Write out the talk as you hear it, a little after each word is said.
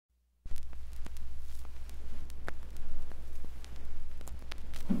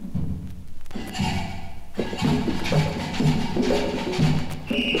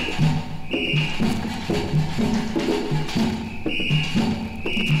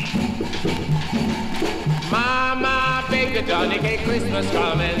Mama, bake a Johnny cake, Christmas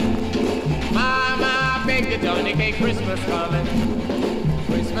coming. Mama, bake a Johnny cake, Christmas coming.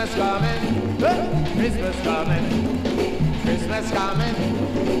 Christmas coming, Christmas coming. Christmas coming,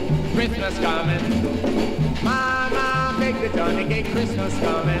 Christmas coming. Mama, bake the Johnny cake, Christmas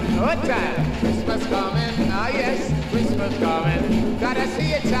coming. What time? Christmas coming, ah yes, Christmas coming. Gotta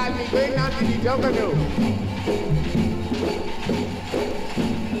see it, child, we going down to the Junkanoo.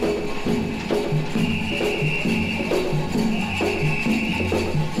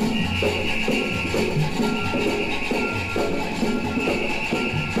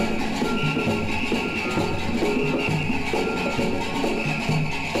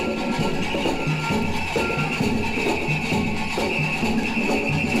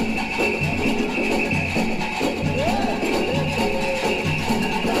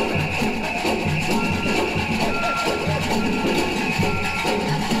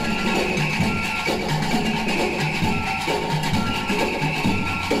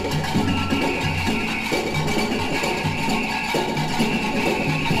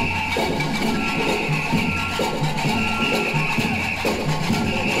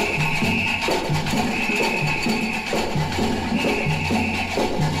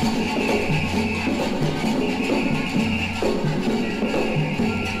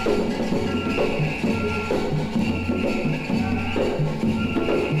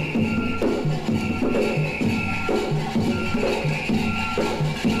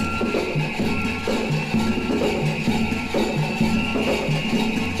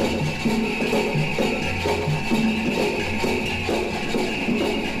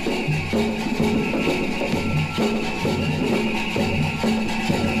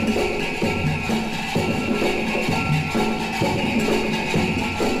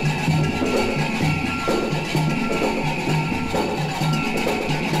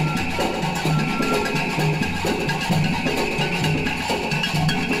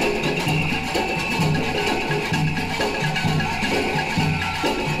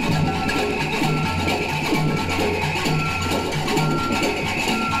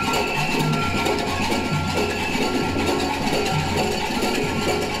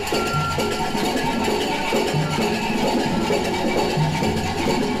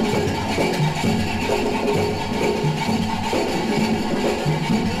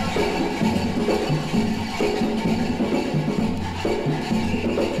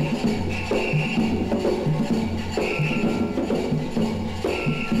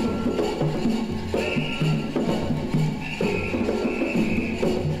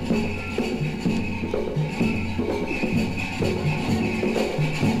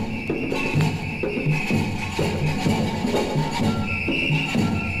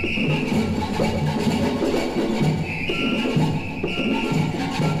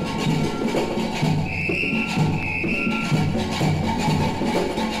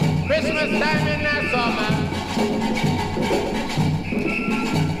 Christmas time in the summer.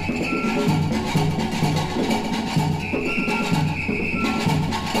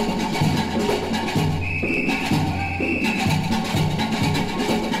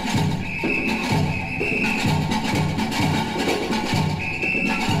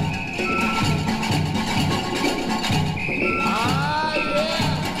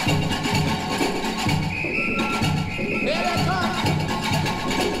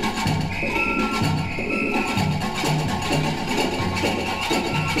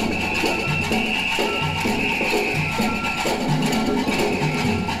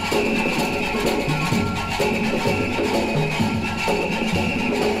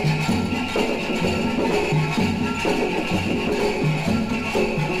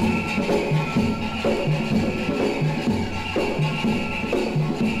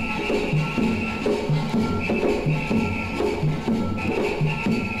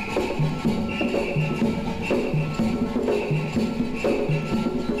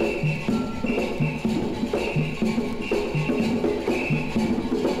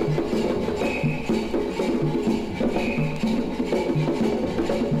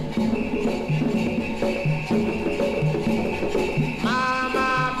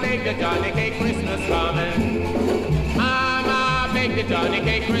 Johnny cake, Christmas coming. Mama, bake the Johnny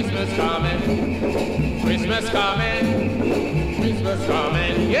cake, Christmas coming. Christmas coming. Christmas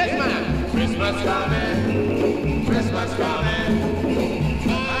coming. Yes, ma'am. Christmas coming. Christmas coming.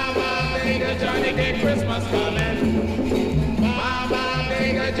 Mama, bake the Johnny cake, Christmas coming. Mama,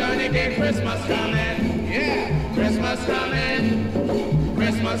 bake the Johnny cake, Christmas coming. Yeah. Christmas coming.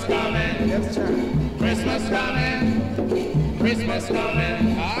 Christmas coming. Yes, sir. Christmas coming. Christmas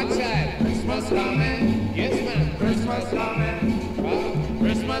coming, outside. Christmas coming, yes ma'am. Christmas coming,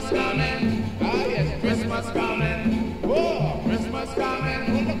 Christmas Christmas coming. Ah, yes, Christmas coming. Whoa, Christmas coming.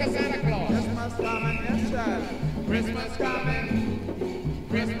 Oh, look at Santa Claus. Christmas coming, yes, sir. Christmas coming.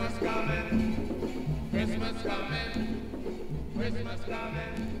 Christmas coming. Christmas coming. Christmas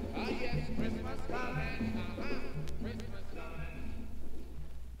coming. Ah, yes, Christmas coming. Christmas coming.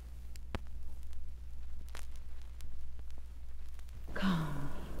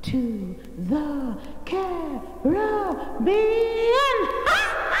 Come to the Caribbean. Ha!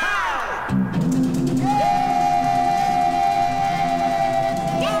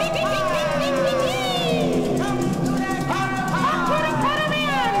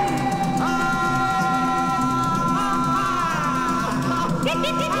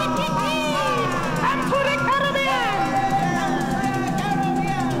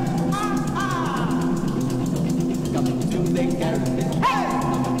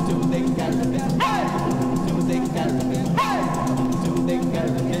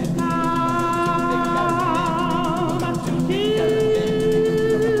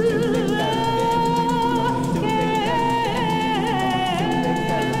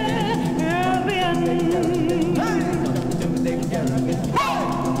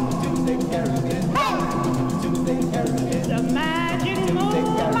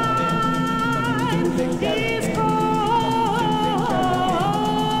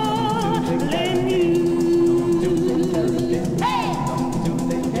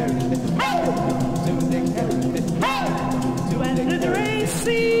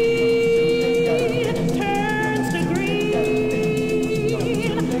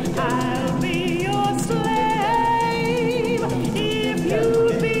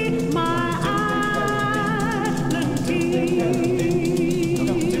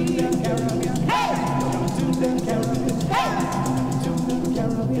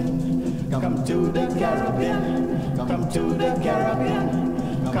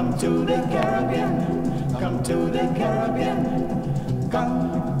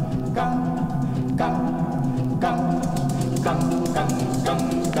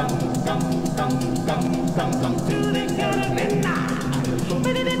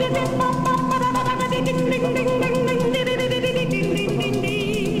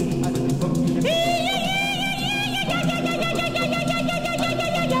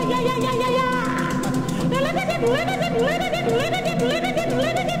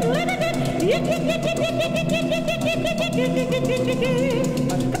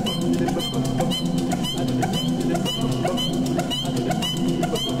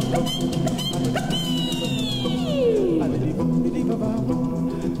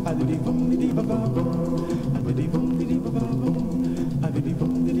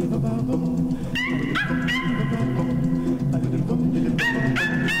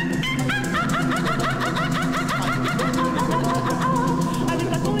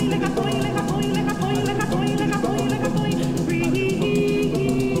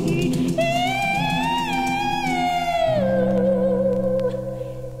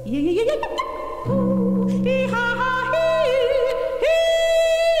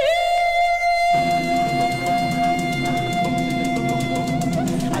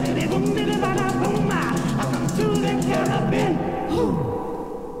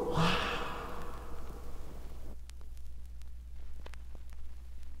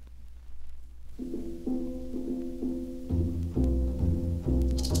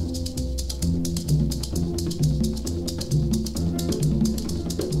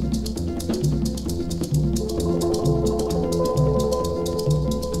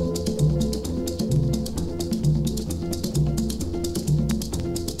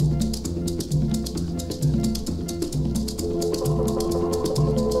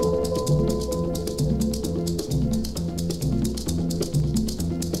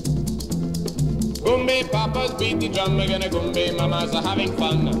 Papas beat the drum again, a Gumbe, mamas are having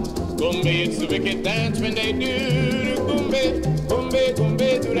fun. Gumbe, it's the wicked dance when they do. Gumbe, Gumbe,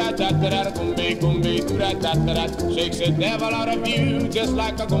 Gumbe, do that, da da da, Gumbe, Gumbe, do that, da da da. Shakes the devil out of you, just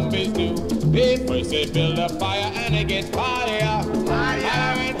like a Gumbes do. They first they build a fire and it gets higher,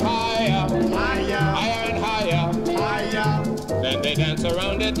 higher and higher, higher and higher, higher. Then they dance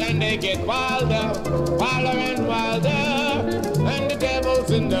around it and they get wilder, wilder and wilder. And the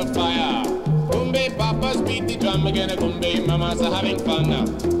devil's in the fire. Gumbe, papas beat the drum again, a Gumbe, mamas are having fun now.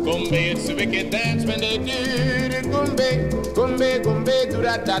 Gumbe, it's a wicked dance when they do the Gumbe, Gumbe, Gumbe, do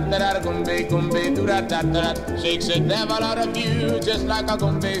that, da da da, Gumbe, Gumbe, do that, da da da. Shakes the devil out of you, just like a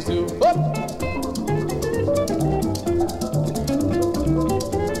Gumbes do. Whoop!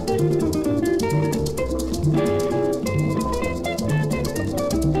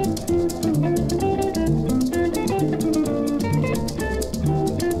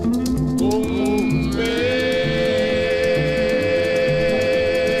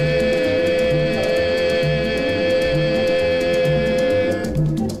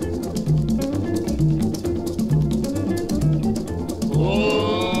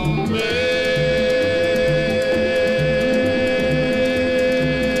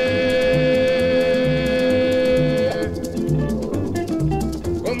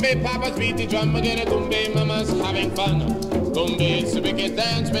 come again, Gumbe, mama's having fun. Gumbe, it's a wicked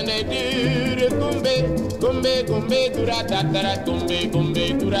dance when they do the Gumbe, Gumbe, Gumbe, do da da da da, Gumbe,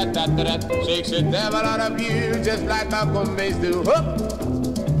 Gumbe, do da da da da. Shakes the devil out of you just like our Gumbes do. Huh?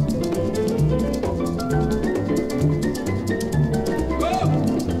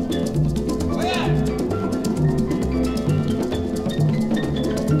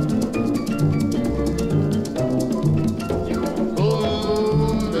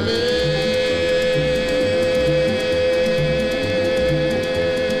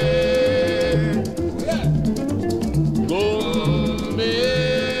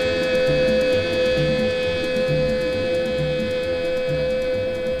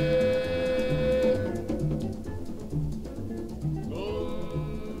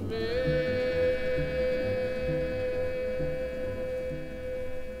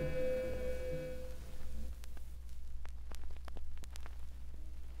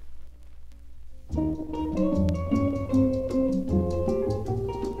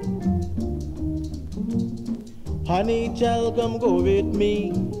 Honey, child, come go with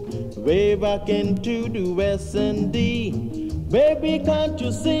me way back into the West Indies. Baby, can't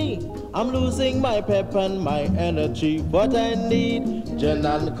you see I'm losing my pep and my energy? What I need, gin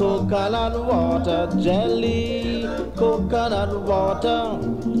and coconut water, jelly, coconut water,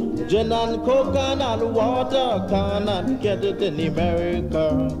 gin and coconut water. Cannot get it in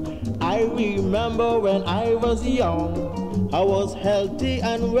America. I remember when I was young, I was healthy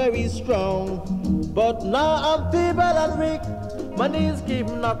and very strong. But now I'm feeble and weak. My knees keep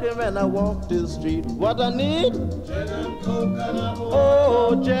knocking when I walk the street. What I need? Gin and coconut water.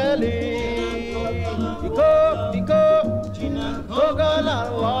 Oh, jelly. Pico. Gin and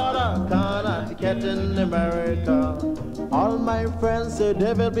coconut water. Cannot get in America. All my friends say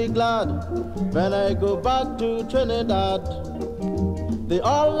they will be glad when I go back to Trinidad. They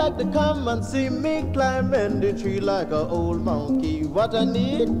all like to come and see me climbing the tree like an old monkey. What I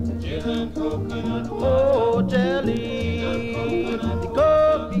need? Gin and coconut water. Oh, jelly.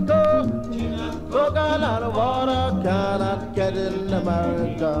 Pico. Gin and coconut water. Cannot get in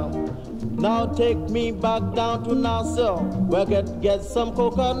America. Now take me back down to Nassau, where I get some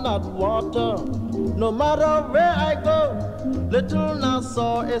coconut water. No matter where I go, little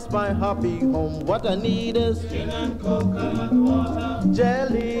Nassau is my happy home. What I need is gin and coconut water,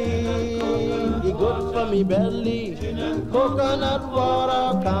 jelly, it's good for me belly. Coconut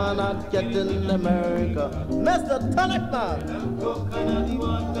water cannot get in America. Mr. Tonic Man, coconut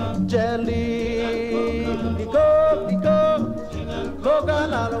water, jelly, pico.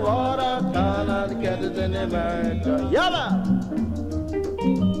 Coconut water cannot get it in America. Yalla!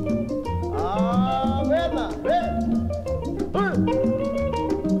 Ah, wait now, wait.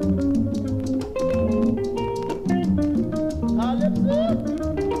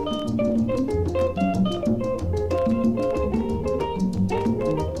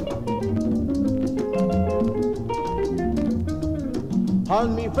 All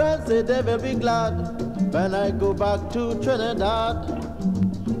me friends say they will be glad when I go back to Trinidad.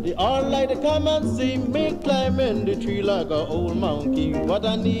 They all like to come and see me climbing the tree like an old monkey. What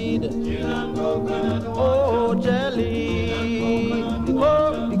I need? Gin and coconut water. Oh, jelly.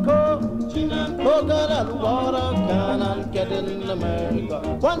 Pico. Gin and coconut water cannot get in America.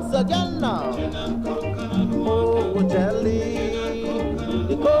 Once again now. Gin and coconut water. Oh, jelly.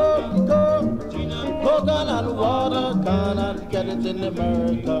 Pico. Coconut water cannot get it in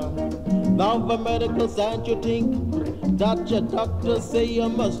America. Now for medical science you think that your doctor say you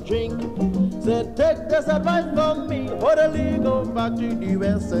must drink. Say take this advice from me, orderly go back to the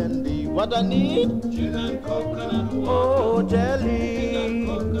West Indies. What I need? Gin and coconut water. Oh, jelly.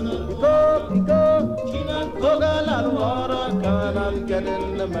 Pico. Gin and coconut water cannot get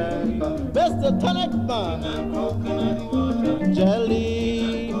in America. Mr. Tonic Man. Gin and coconut water.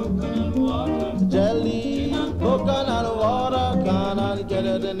 Jelly. Coconut water. Jelly. Coconut water cannot get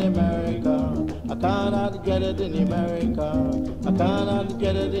it in America. I cannot get it in America. I cannot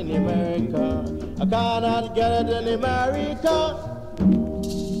get it in America. I cannot get it in America.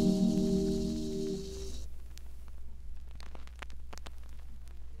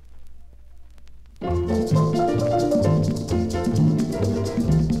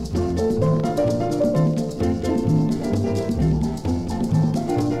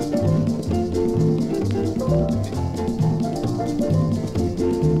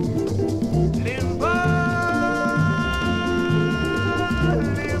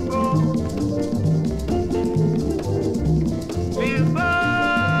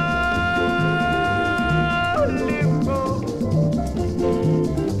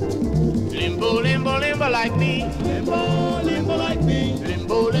 Like me, limbo like me,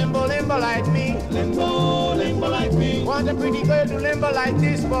 limbo like me, want a pretty girl to limbo like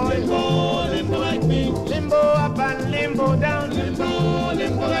this, boy. Limbo, limbo like me. Limbo up and limbo down. Limbo,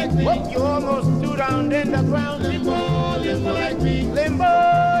 limbo like me. What you almost do down in the ground. Limbo, limbo like me. Limbo,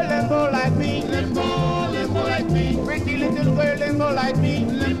 limbo like me. Limbo, limbo like me. Pretty little girl, limbo like me.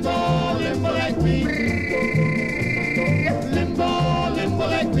 Limbo, limbo like me. Limbo, limbo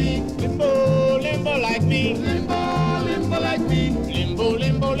like me. Limbo, limbo like me. Limbo, limbo like me. Limbo,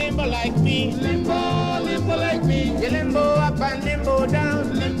 limbo, limbo like me. Limbo, limbo like me. You limbo up and limbo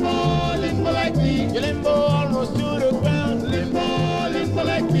down. Limbo, limbo like me. You limbo almost to the ground. Limbo, limbo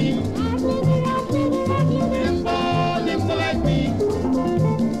like me. Limbo, limbo like me.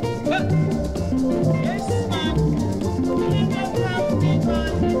 Yes, man.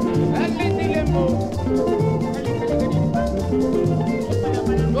 That little limbo.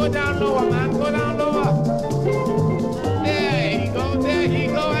 Go down lower, man. Go down lower. There he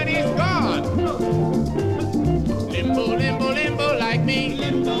go, and he's gone. Limbo, limbo, limbo like me.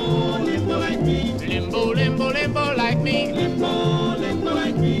 Limbo, limbo like me. Limbo, limbo, limbo like me. Limbo, limbo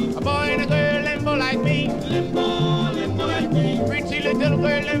like me. A boy and a girl limbo like me. Limbo, limbo like me. Pretty little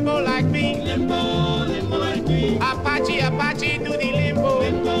girl limbo like me. Limbo, limbo like me. Apache, Apache, do the limbo.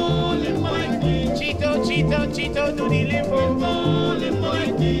 Limbo, limbo like me. Cheeto, Cheeto, Cheeto, do the limbo. Limbo, limbo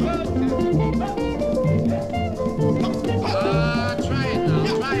like me. Try it now,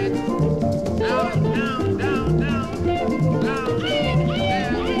 try it. Down, down, down, down, down. There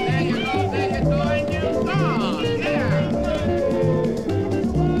you go, and you're gone. Yeah.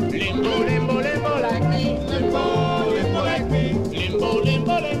 Limbo, limbo, limbo like me. Limbo, limbo like me. Limbo,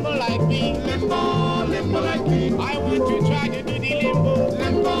 limbo, limbo like me. Limbo, limbo like me. I want to try to do the limbo.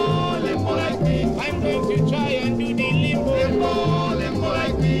 Limbo, limbo like me. I'm going to try and do the limbo. Limbo, limbo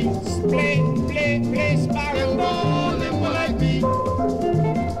like me. Play, play, play, sparrow. Limbo, limbo like me.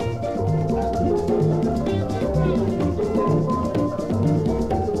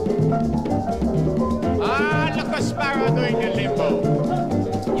 Look a sparrow doing the limbo.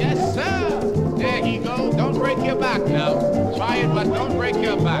 Yes, sir. There he goes. Don't break your back now. Try it, but don't break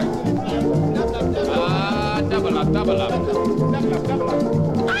your back. Double up, double up. Double up, double up.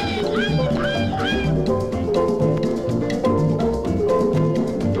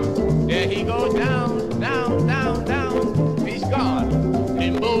 There he goes down, down, down, down. He's gone.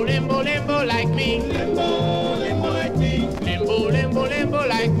 Limbo, limbo, limbo like me. Limbo, limbo like me. Limbo, limbo, limbo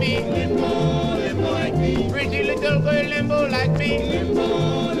like me. Limbo, limbo like me. Pretty little girl limbo like me.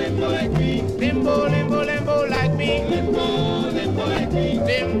 Limbo, limbo like me. Limbo, limbo, limbo like me. Limbo, limbo like me.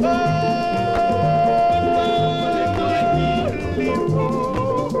 Limbo. Limbo like me. Limbo.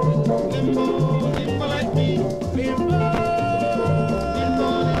 Limbo, limbo like me. Limbo. Limbo,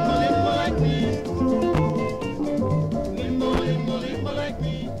 limbo like me. Limbo, limbo like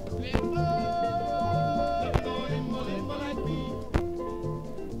me. Limbo. Limbo, limbo like me.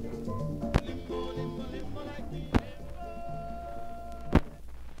 Limbo, limbo like me.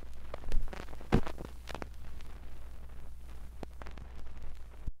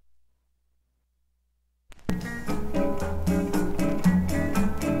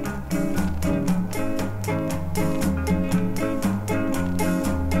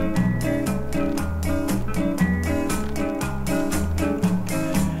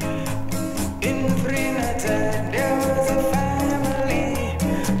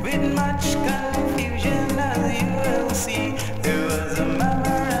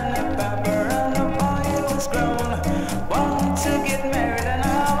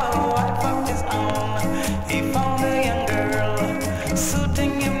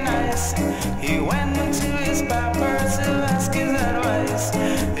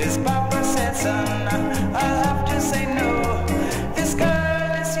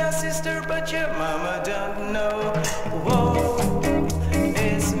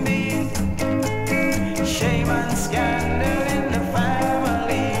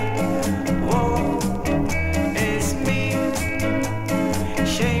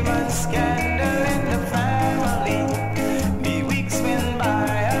 Scandal in the family. The weeks went by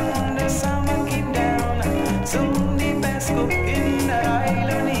and the summer came down.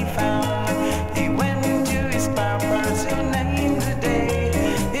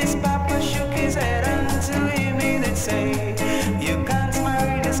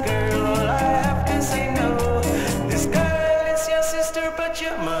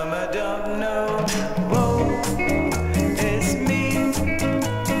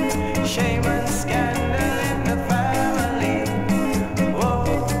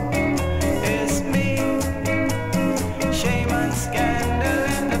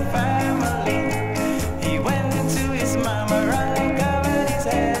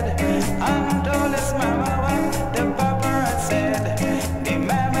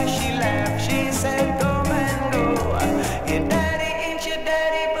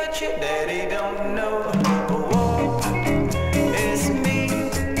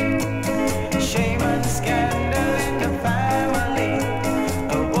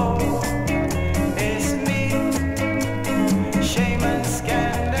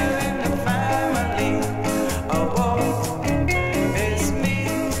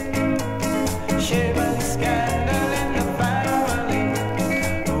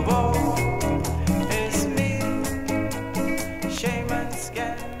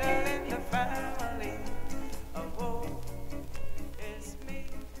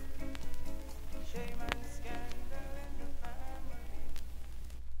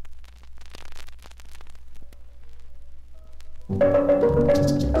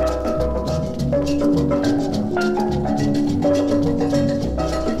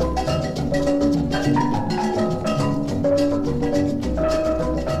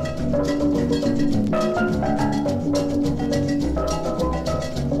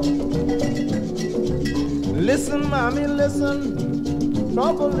 Listen, mommy, listen,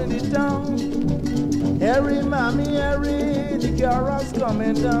 trouble in the town. Harry, mommy, Harry, the carol's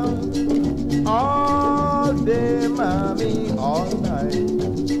coming down. All day, mommy, all night.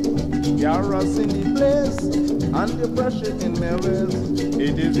 Carol's in the place, and the pressure in my waist.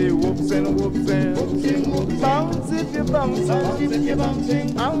 It is a whoops and whoops and bounce if you're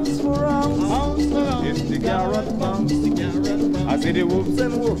bouncing, ounce for ounce. It's the carrot bounce. I say the whoops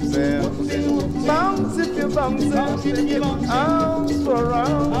and whoops and bounce if you're bouncing, ounce for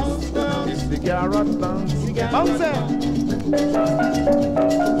ounce. It's the carrot bounce. Bouncing.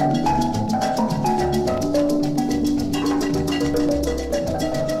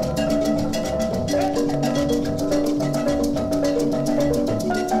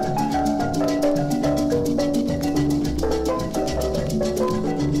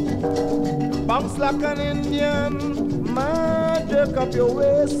 Bounce like an Indian, man, jerk up your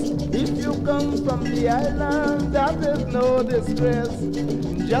waist. If you come from the island, that is no distress.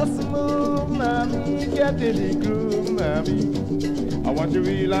 Just move, mommy, get in the groove, mommy. I want you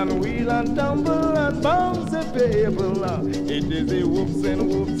wheel and tumble and bounce if you're able. It is a whoops and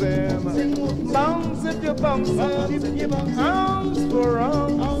bounce if you're bouncing, ounce for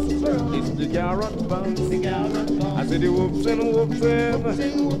ounce. It's the carrot bounce. I say the whoops and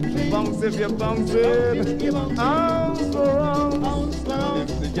bounce if you're bouncing, ounce for ounce.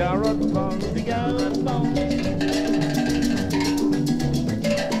 It's the carrot bounce.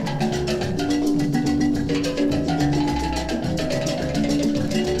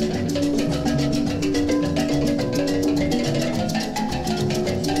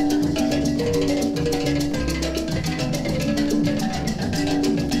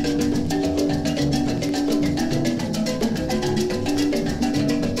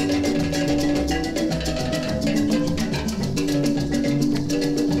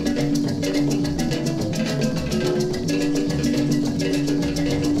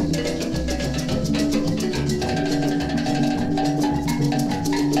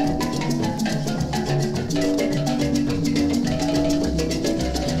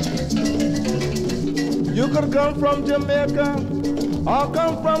 You could come from Jamaica or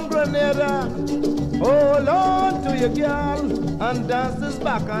come from Grenada. Hold on to your girl and dance this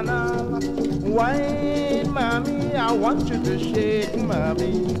bacchanal. Wine, mommy, I want you to shake,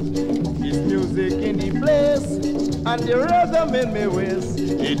 mommy. It's music in the place and the rhythm in my waist.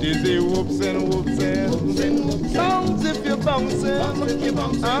 It is a whoops and bounce if you're bouncing,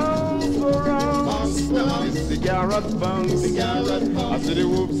 ounce for ounce. It's the carrot bounce. I see the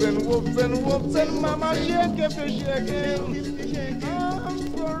whoops and mama shake if you're shaking, ounce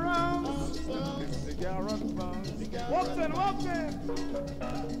for ounce. It's the carrot bounce. Whoops and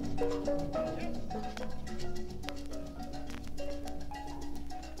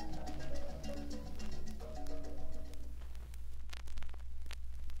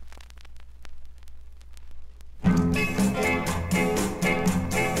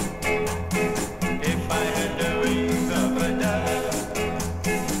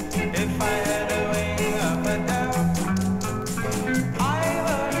Fly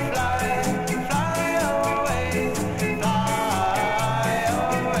away, fly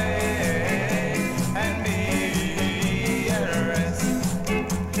away.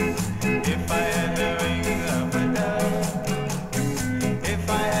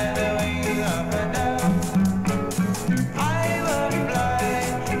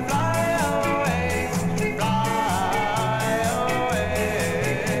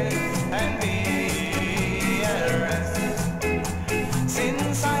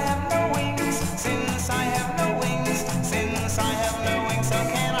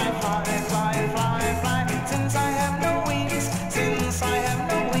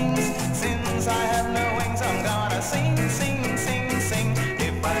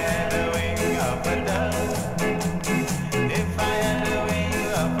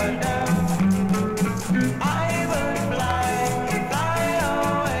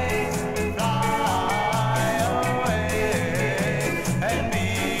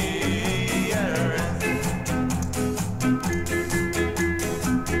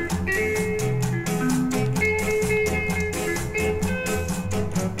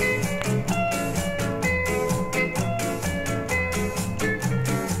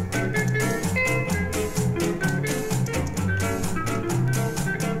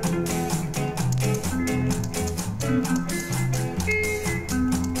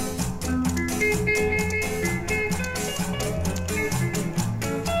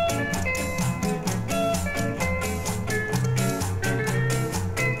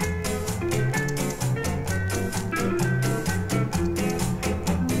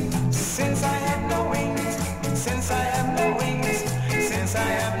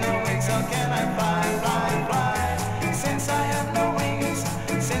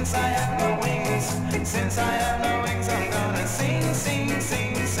 Since I have no wings, since I have no wings, I'm gonna sing, sing,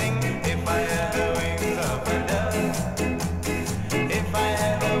 sing, sing. If I had the wings of a dove, if I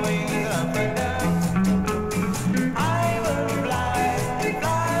had the wings of a dove, I will fly,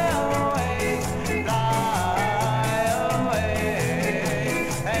 fly away,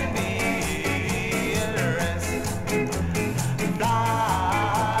 and be at rest. Fly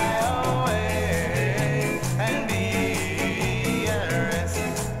away and be at rest. Fly away and be at rest.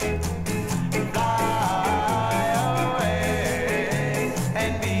 Fly away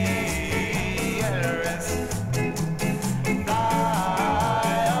and be at rest. Fly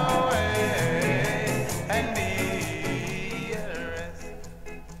away and be at rest.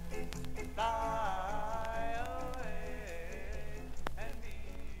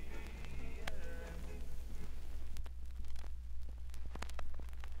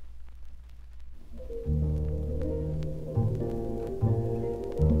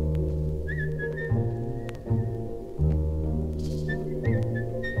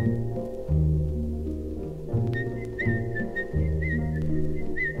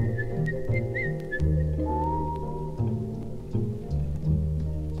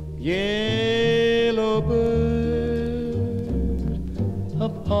 Yellow bird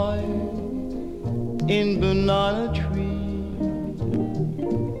up high in banana tree.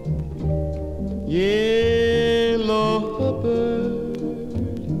 Yellow bird,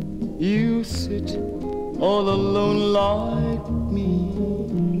 you sit all alone like me.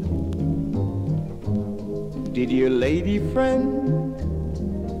 Did your lady friend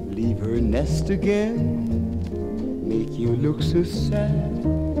leave her nest again? Make you look so sad,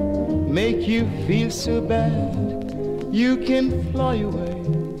 make you feel so bad. You can fly away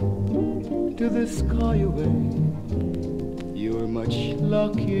to the sky away. You're much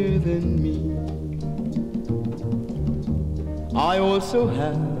luckier than me. I also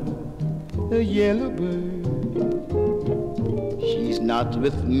have a yellow bird. She's not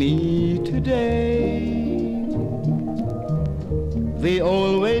with me today. They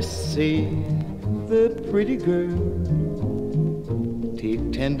always say the pretty girl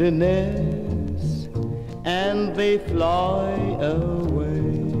take tenderness and they fly away.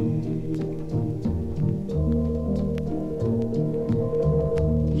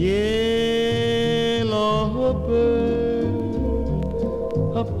 Yellow bird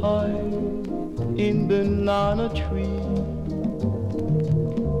up high in banana tree.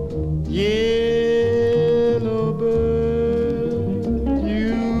 Yellow bird,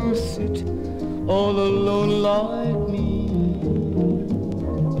 you sit all alone like me.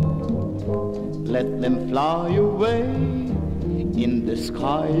 Let them fly away in the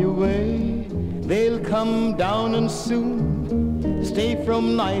sky away. They'll come down and soon stay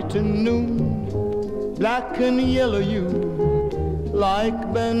from night to noon. Black and yellow you,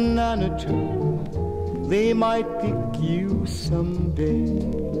 like banana too. They might pick you someday.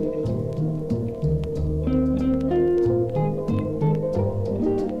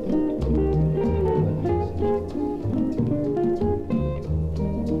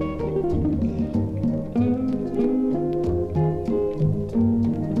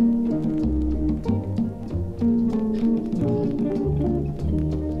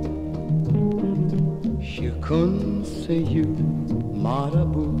 Say you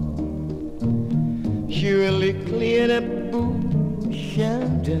marabout, surely clear the bush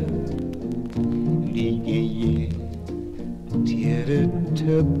and ligne tire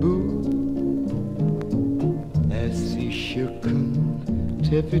taboo. As if you couldn't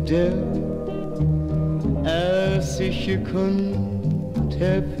fidel, as if you couldn't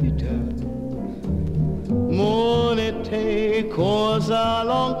fidel. Mon été cause à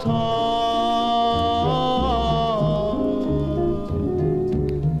longtemps.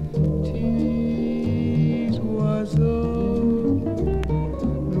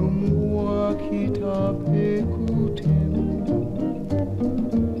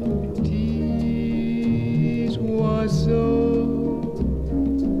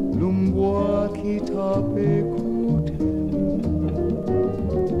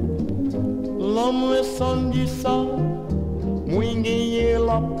 L'homme son dit ça, moi gagné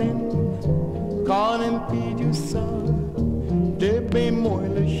la peine, quand un pidu ça, depuis moi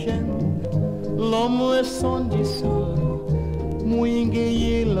le chien. L'homme son dit ça, moi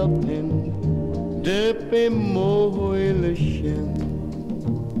gagné la peine, depuis moi le chien.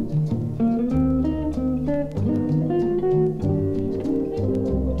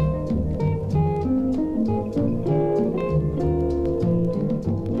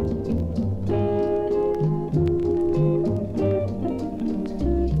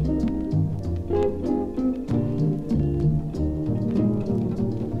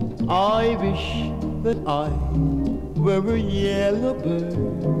 I wish that I were a yellow bird.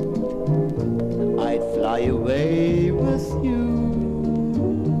 I'd fly away with you.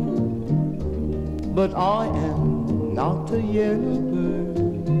 But I am not a yellow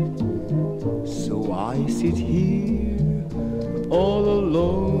bird, so I sit here all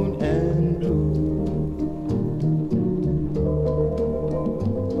alone and blue.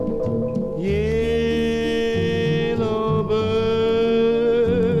 Yellow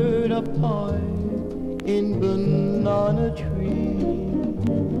bird up high in banana tree.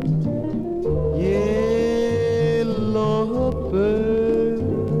 Yellow bird,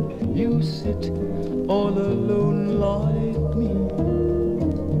 you sit all alone like me.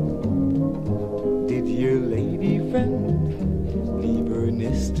 Did your lady friend leave her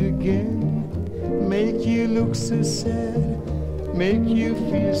nest again? Make you look so sad, make you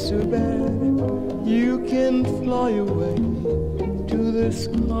feel so bad. You can fly away to the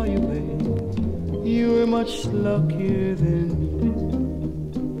skyway. You're much luckier than me.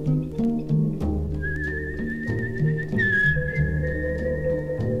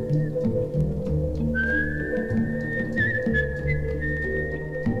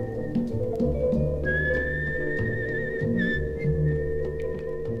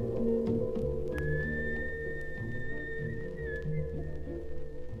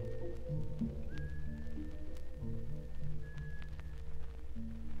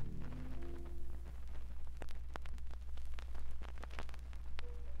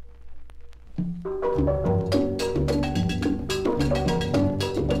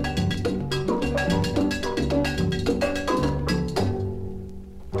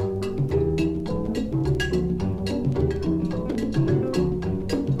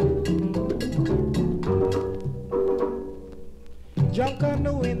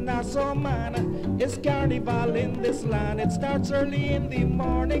 Junkanoo in Nassau, man, it's carnival in this land. It starts early in the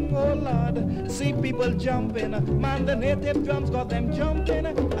morning, oh Lord. See people jumping, man, the native drums got them jumping,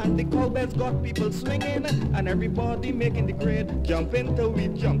 and the cowbells got people swinging, and everybody making the grade. Jump into we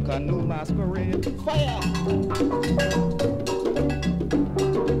Junkanoo masquerade. Fire!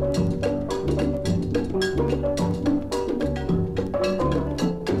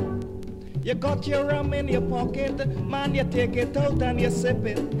 You got your rum in your pocket, man, you take it out and you sip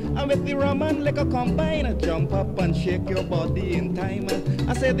it. And with the rum and liquor combine, jump up and shake your body in time.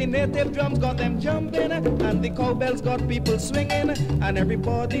 I say the native drums got them jumping, and the cowbells got people swinging, and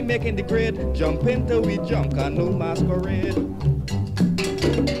everybody making the grade. Jump into we Junkanoo masquerade.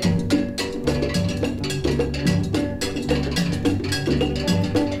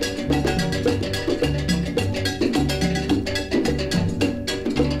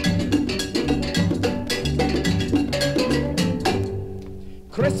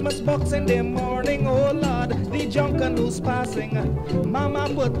 Christmas box in the morning, oh Lord, the Junkanoo's passing. Mama,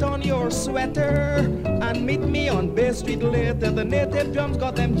 put on your sweater and meet me on Bay Street later. The native drums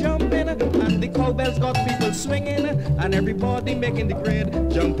got them jumping, and the cowbells got people swinging, and everybody making the grade.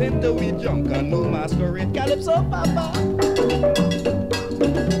 Jump into we Junkanoo masquerade. Calypso, papa.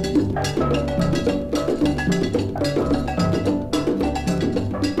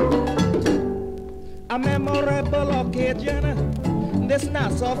 A memorable occasion, this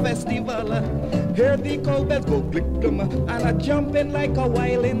Nassau festival. Hear the cowbells go click dum, and a jumping like a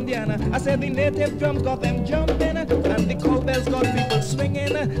wild Indian. I said the native drums got them jumping, and the cowbells got people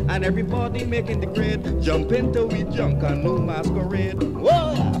swinging, and everybody making the grade. Jump into we Junkanoo masquerade.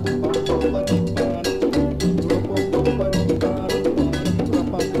 Whoa!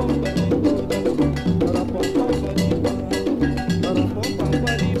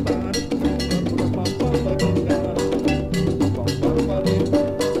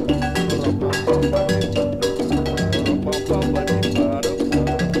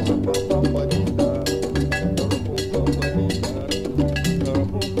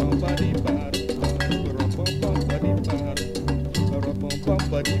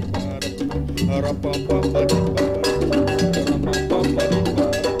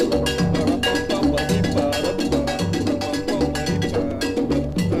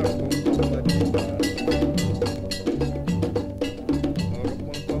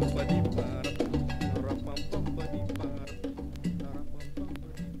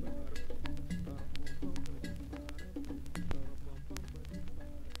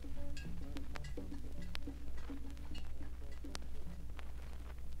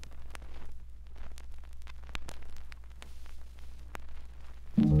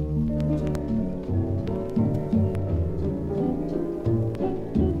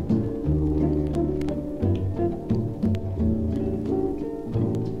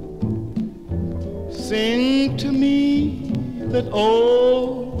 Sing to me that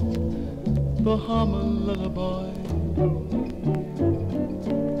old Bahama lullaby.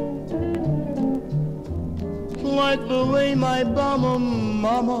 Like the way my Bahama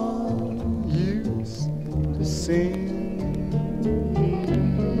mama used to sing.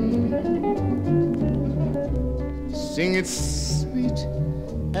 Sing it sweet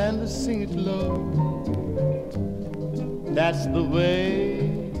and sing it low. That's the way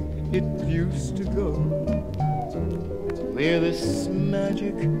it used to go. Where this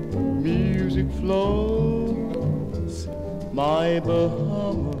magic music flows, my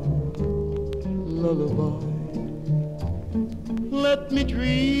Bahama lullaby. Let me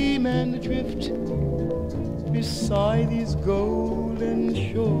dream and drift beside these golden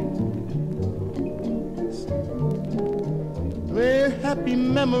shores, where happy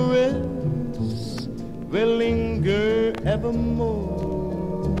memories will linger evermore.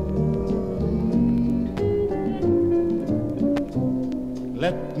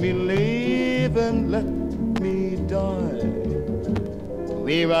 Let me live and let me die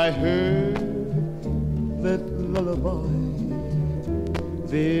where I heard that lullaby,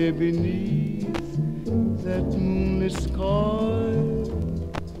 there beneath that moonlit sky,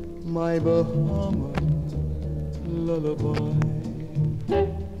 my Bahama lullaby.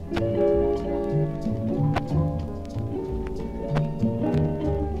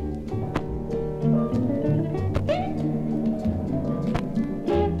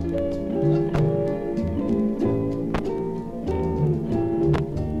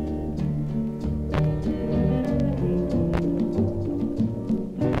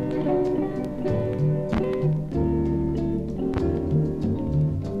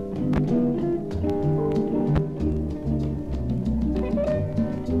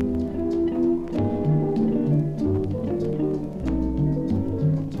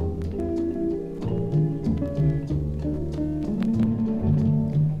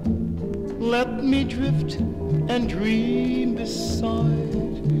 Let me drift and dream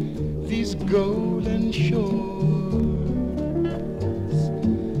beside these golden shores,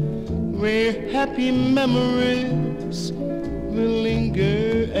 where happy memories will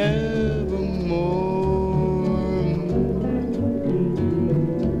linger evermore.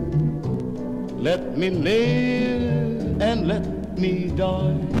 Let me live and let me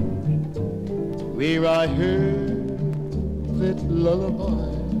die where I heard that lullaby,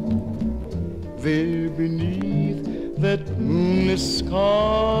 there beneath that moonlit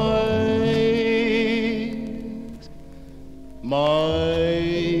sky, my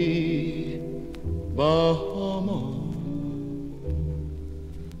Bahama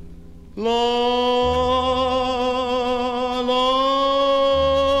lullaby.